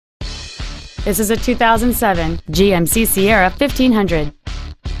This is a 2007 GMC SIERRA 1500.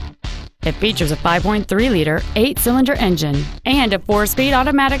 It features a 5.3-liter 8-cylinder engine and a 4-speed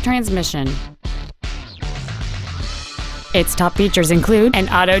automatic transmission. Its top features include an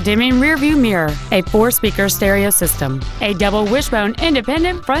auto-dimming rearview mirror, a 4-speaker stereo system, a double wishbone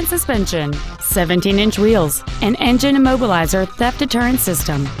independent front suspension, 17-inch wheels, an engine immobilizer theft deterrent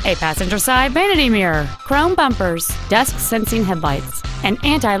system, a passenger side vanity mirror, chrome bumpers, dusk sensing headlights, an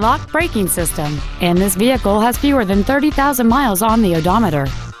anti-lock braking system, and this vehicle has fewer than 30,000 miles on the odometer.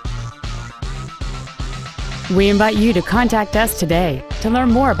 We invite you to contact us today to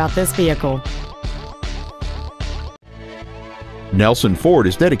learn more about this vehicle. Nelson Ford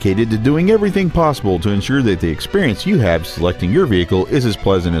is dedicated to doing everything possible to ensure that the experience you have selecting your vehicle is as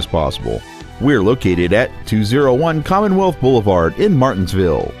pleasant as possible. We're located at 201 Commonwealth Boulevard in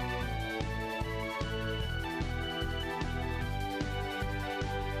Martinsville.